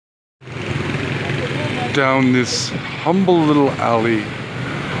down this humble little alley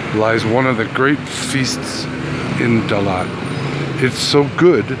lies one of the great feasts in Dalat. It's so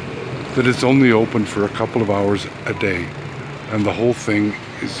good that it's only open for a couple of hours a day, and the whole thing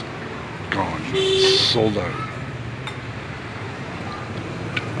is gone, sold out.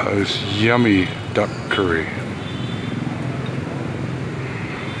 This yummy duck curry.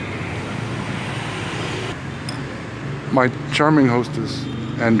 My charming hostess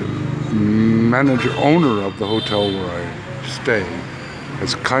and owner of the hotel where I stay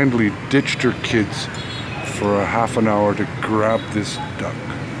has kindly ditched her kids for a half an hour to grab this duck.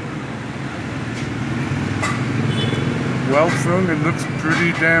 Well, Fung, it looks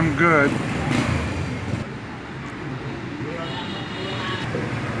pretty damn good.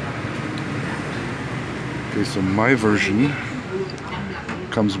 Okay, so my version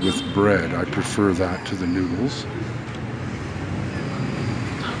comes with bread. I prefer that to the noodles.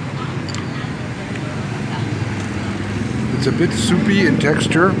 It's a bit soupy in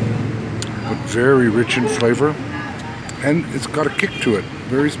texture, but very rich in flavor. And it's got a kick to it,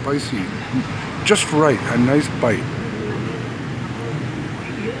 very spicy. Just right, a nice bite.